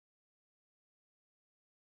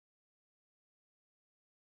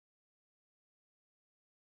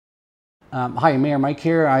Hi, Mayor Mike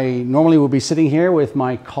here. I normally would be sitting here with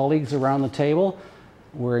my colleagues around the table.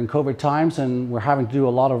 We're in COVID times and we're having to do a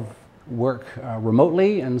lot of work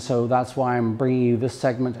remotely, and so that's why I'm bringing you this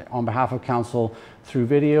segment on behalf of Council through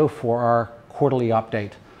video for our quarterly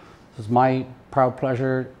update. This is my proud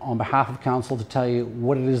pleasure on behalf of Council to tell you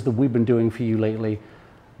what it is that we've been doing for you lately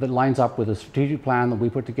that lines up with a strategic plan that we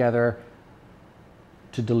put together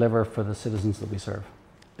to deliver for the citizens that we serve.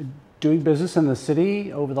 Doing business in the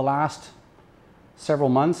city over the last several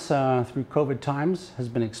months through COVID times has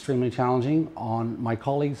been extremely challenging on my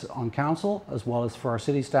colleagues on Council, as well as for our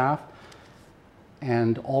city staff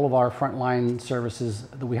and all of our frontline services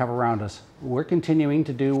that we have around us. We're continuing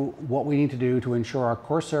to do what we need to do to ensure our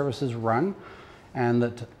core services run, and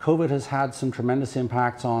that COVID has had some tremendous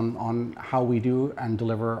impacts on how we do and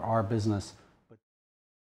deliver our business.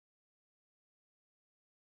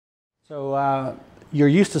 So you're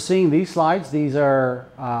used to seeing these slides. These are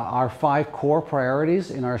our 5 core priorities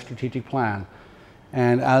in our strategic plan.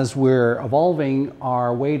 And as we're evolving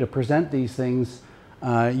our way to present these things,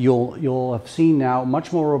 you'll have seen now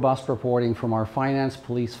much more robust reporting from our finance,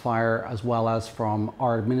 police, fire, as well as from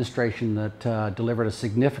our administration that delivered a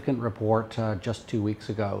significant report just 2 weeks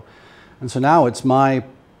ago. And so now it's my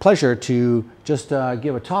pleasure to just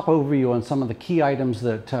give a top overview on some of the key items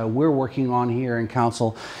that we're working on here in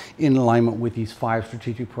Council in alignment with these 5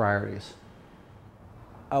 strategic priorities.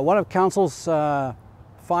 One of Council's 5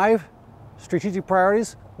 strategic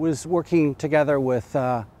priorities was working together with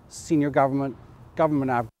senior government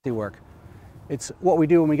advocacy work. It's what we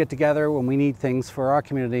do when we get together, when we need things for our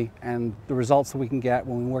community, and the results that we can get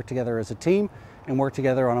when we work together as a team and work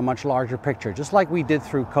together on a much larger picture, just like we did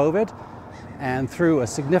through COVID and through a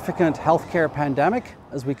significant healthcare pandemic.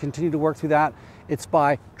 As we continue to work through that, it's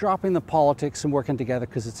by dropping the politics and working together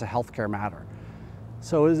because it's a healthcare matter.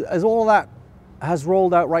 So as all of that has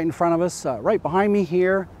rolled out right in front of us, right behind me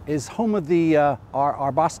here is home of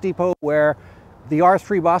our bus depot, where the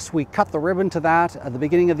R3 bus, we cut the ribbon to that at the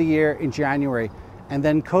beginning of the year in January. And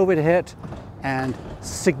then COVID hit and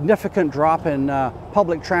significant drop in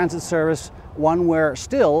public transit service, one where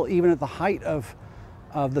still, even at the height of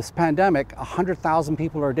this pandemic, 100,000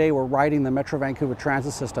 people a day were riding the Metro Vancouver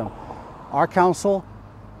transit system. Our council,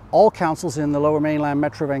 all councils in the Lower Mainland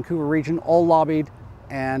Metro Vancouver region, all lobbied,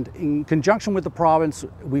 and in conjunction with the province,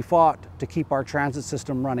 we fought to keep our transit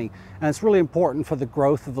system running. And it's really important for the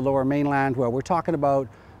growth of the Lower Mainland, where we're talking about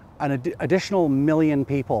an additional 1 million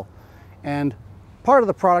people. And part of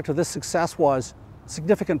the product of this success was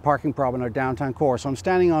significant parking problem in our downtown core. So I'm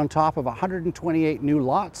standing on top of 128 new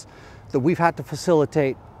lots that we've had to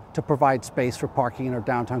facilitate to provide space for parking in our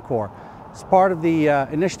downtown core. It's part of the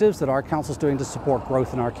initiatives that our council is doing to support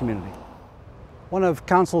growth in our community. One of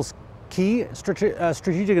council's key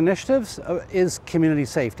strategic initiatives is community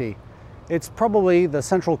safety. It's probably the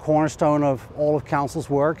central cornerstone of all of council's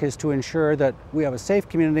work, is to ensure that we have a safe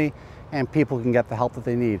community and people can get the help that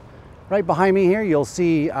they need. Right behind me here, you'll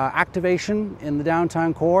see activation in the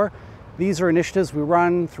downtown core. These are initiatives we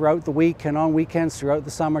run throughout the week and on weekends throughout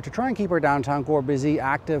the summer to try and keep our downtown core busy,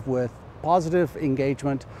 active, with positive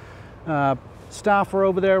engagement. Staff are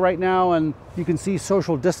over there right now, and you can see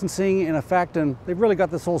social distancing in effect, and they've really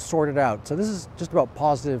got this all sorted out. So this is just about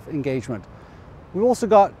positive engagement. We've also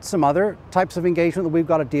got some other types of engagement that we've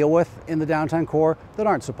got to deal with in the downtown core that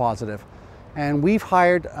aren't so positive. And we've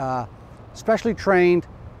hired specially trained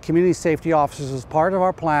community safety officers as part of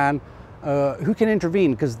our plan who can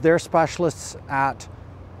intervene, because they're specialists at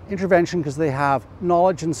intervention, because they have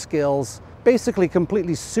knowledge and skills basically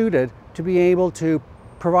completely suited to be able to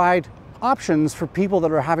provide options for people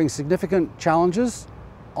that are having significant challenges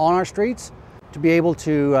on our streets, to be able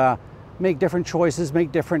to make different choices,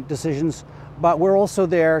 make different decisions. But we're also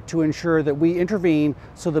there to ensure that we intervene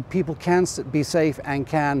so that people can be safe and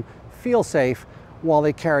can feel safe while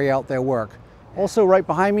they carry out their work. Also, right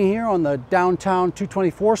behind me here on the downtown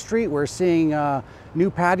 224th Street, we're seeing new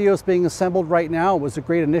patios being assembled right now. It was a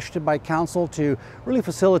great initiative by council to really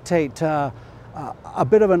facilitate a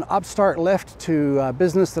bit of an upstart lift to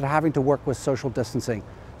business that are having to work with social distancing.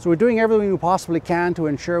 So we're doing everything we possibly can to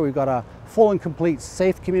ensure we've got a full and complete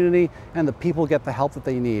safe community and that people get the help that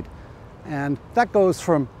they need. And that goes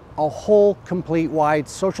from a whole complete wide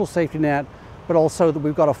social safety net, but also that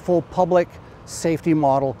we've got a full public safety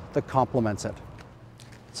model that complements it.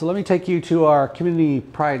 So let me take you to our community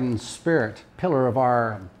pride and spirit pillar of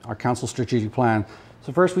our council strategic plan.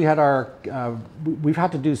 So first we had we've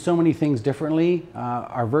had to do so many things differently.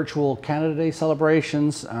 Our virtual Canada Day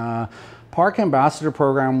celebrations, Park Ambassador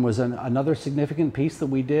program was another significant piece that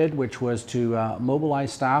we did, which was to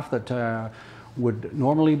mobilize staff that would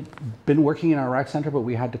normally been working in our rec center, but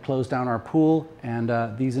we had to close down our pool,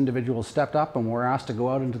 and these individuals stepped up and were asked to go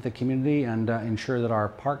out into the community and ensure that our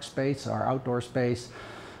park space, our outdoor space,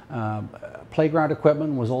 playground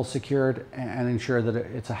equipment was all secured, and ensure that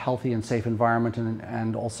it's a healthy and safe environment,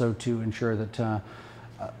 and also to ensure that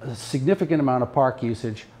a significant amount of park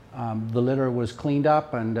usage, the litter was cleaned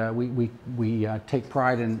up, and we take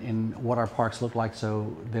pride in what our parks look like,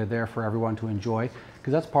 so they're there for everyone to enjoy,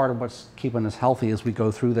 because that's part of what's keeping us healthy as we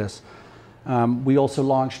go through this. We also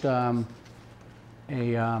launched a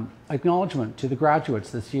acknowledgement to the graduates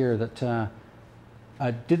this year that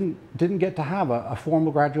didn't get to have a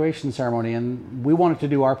formal graduation ceremony, and we wanted to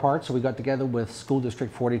do our part, so we got together with School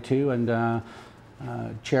District 42 and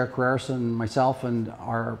Chair Carreras and myself and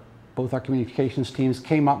both our communications teams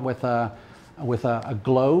came up with a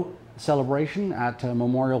glow celebration at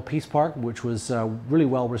Memorial Peace Park, which was really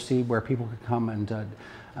well received, where people could come and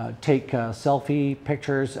take selfie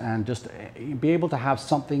pictures and just be able to have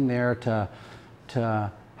something there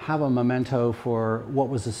to have a memento for what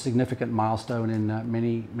was a significant milestone in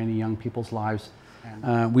many young people's lives.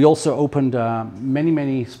 We also opened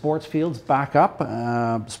many sports fields back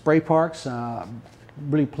up, spray parks.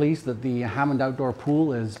 Really pleased that the Hammond Outdoor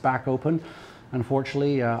Pool is back open.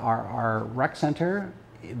 Unfortunately, our rec center,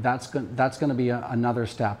 that's going to be another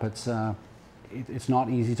step. It's not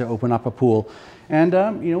easy to open up a pool. And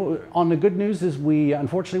you know, on the good news is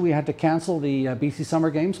unfortunately we had to cancel the BC Summer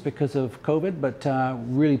Games because of COVID, but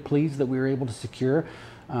really pleased that we were able to secure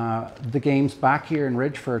the games back here in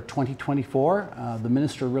Ridge for 2024. The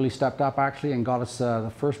minister really stepped up actually and got us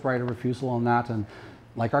the first right of refusal on that, and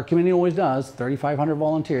like our community always does, 3,500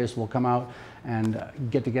 volunteers will come out and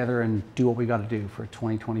get together and do what we got to do for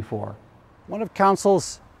 2024. One of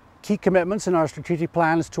Council's key commitments in our strategic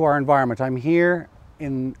plan is to our environment. I'm here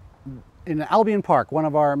in Albion Park, one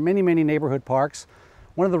of our many neighborhood parks.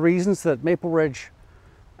 One of the reasons that Maple Ridge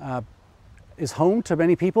is home to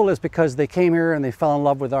many people is because they came here and they fell in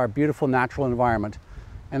love with our beautiful natural environment.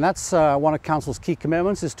 And that's one of Council's key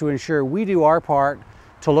commitments, is to ensure we do our part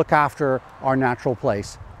to look after our natural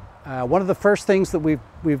place. One of the first things that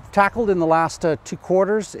we've tackled in the last 2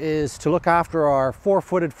 quarters is to look after our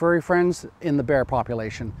 4-footed furry friends in the bear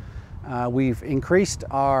population. We've increased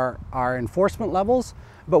our enforcement levels,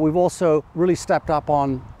 but we've also really stepped up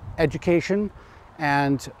on education,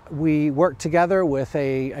 and we work together with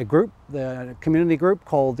a group, the community group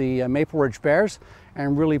called the Maple Ridge Bears,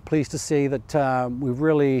 and really pleased to see that we've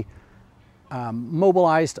really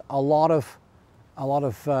mobilized a lot of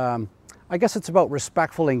I guess it's about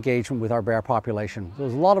respectful engagement with our bear population.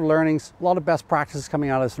 There's a lot of learnings, a lot of best practices coming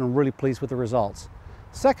out of this, and I'm really pleased with the results.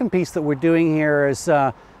 Second piece that we're doing here is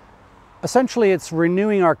essentially it's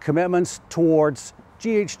renewing our commitments towards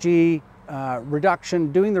GHG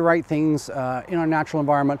reduction, doing the right things in our natural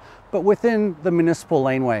environment, but within the municipal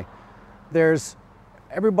laneway.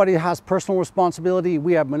 Everybody has personal responsibility,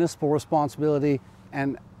 we have municipal responsibility,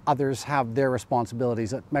 and others have their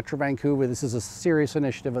responsibilities. At Metro Vancouver, this is a serious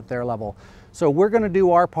initiative at their level. So we're going to do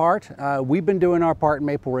our part. We've been doing our part in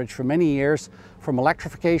Maple Ridge for many years, from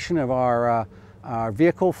electrification of our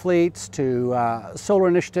vehicle fleets to solar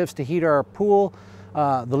initiatives to heat our pool.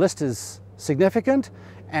 The list is significant,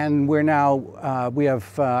 and we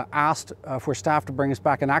have asked for staff to bring us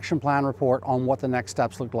back an action plan report on what the next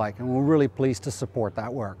steps look like, and we're really pleased to support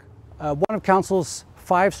that work. One of Council's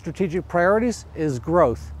 5 strategic priorities is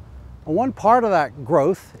growth. And one part of that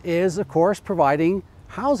growth is, of course, providing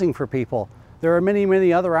housing for people. There are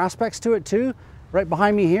many other aspects to it too. Right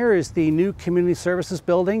behind me here is the new community services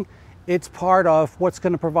building. It's part of what's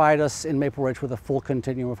going to provide us in Maple Ridge with a full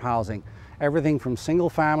continuum of housing. Everything from single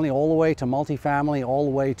family all the way to multifamily, all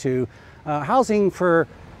the way to housing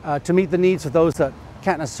to meet the needs of those that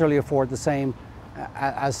can't necessarily afford the same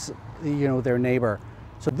as their neighbor.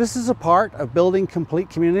 So this is a part of building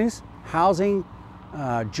complete communities, housing,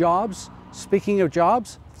 jobs. Speaking of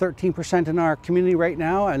jobs, 13% in our community right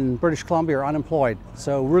now in British Columbia are unemployed.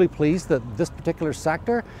 So really pleased that this particular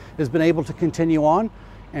sector has been able to continue on,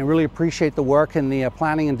 and really appreciate the work in the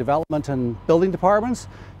planning and development and building departments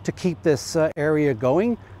to keep this area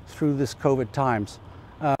going through this COVID times.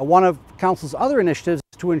 One of Council's other initiatives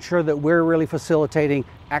is to ensure that we're really facilitating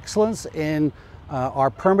excellence in our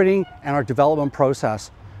permitting and our development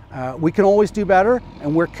process. We can always do better,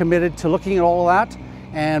 and we're committed to looking at all of that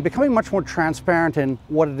and becoming much more transparent in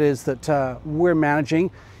what it is that we're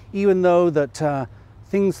managing, even though that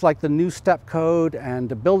things like the new STEP code and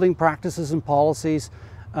the building practices and policies,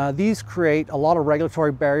 these create a lot of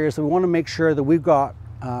regulatory barriers that we want to make sure that we've got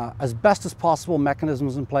as best as possible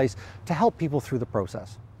mechanisms in place to help people through the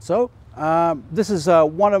process. So this is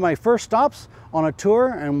one of my first stops on a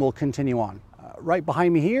tour, and we'll continue on. Right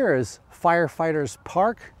behind me here is Firefighters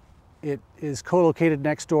Park. It is co-located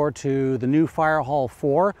next door to the new Fire Hall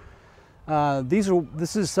 4.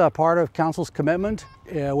 This is part of Council's commitment.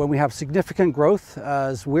 When we have significant growth,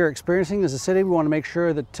 as we're experiencing as a city, we want to make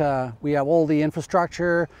sure that we have all the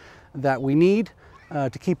infrastructure that we need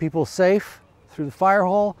to keep people safe through the fire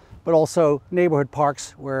hall, but also neighborhood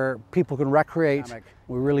parks where people can recreate.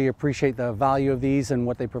 We really appreciate the value of these and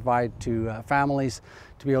what they provide to families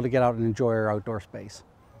to be able to get out and enjoy our outdoor space.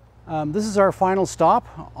 This is our final stop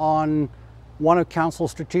on one of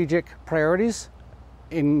Council's strategic priorities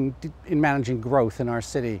in managing growth in our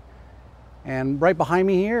city. And right behind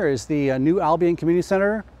me here is the new Albion Community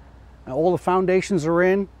Center. All the foundations are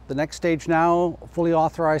in. The next stage now, fully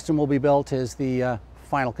authorized and will be built, is the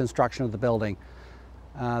final construction of the building.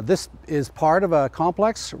 This is part of a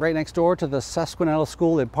complex right next door to the Sesquinella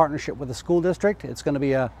School in partnership with the school district. It's going to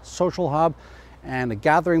be a social hub and a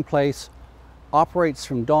gathering place, operates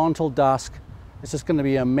from dawn till dusk. It's just going to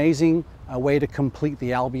be an amazing way to complete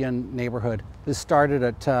the Albion neighborhood. This started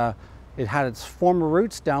at, it had its former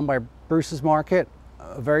roots down by Bruce's Market,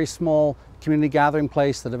 a very small community gathering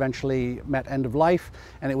place that eventually met end of life,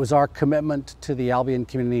 and it was our commitment to the Albion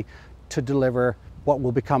community to deliver what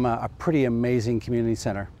will become a pretty amazing community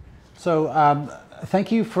center. So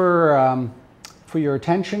thank you for your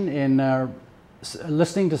attention in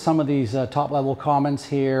listening to some of these top-level comments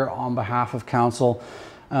here on behalf of Council.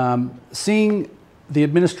 Seeing the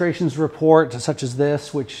administration's report such as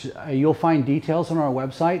this, which you'll find details on our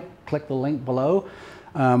website, click the link below.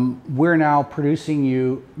 We're now producing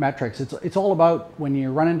you metrics. It's all about when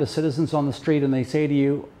you run into citizens on the street and they say to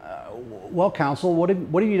you, well, Council, what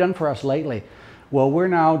have you done for us lately? Well, we're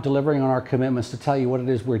now delivering on our commitments to tell you what it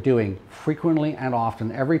is we're doing frequently and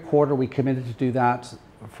often. Every quarter we committed to do that,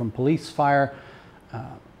 from police, fire,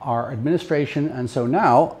 our administration, and so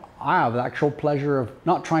now I have the actual pleasure of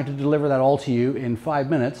not trying to deliver that all to you in 5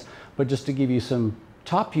 minutes, but just to give you some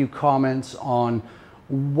top view comments on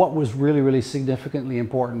what was really significantly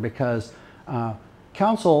important, because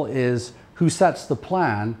Council is who sets the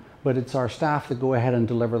plan, but it's our staff that go ahead and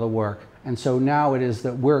deliver the work. And so now it is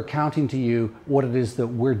that we're accounting to you what it is that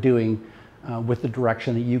we're doing with the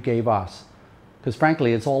direction that you gave us. Because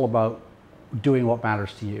frankly, it's all about doing what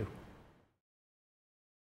matters to you.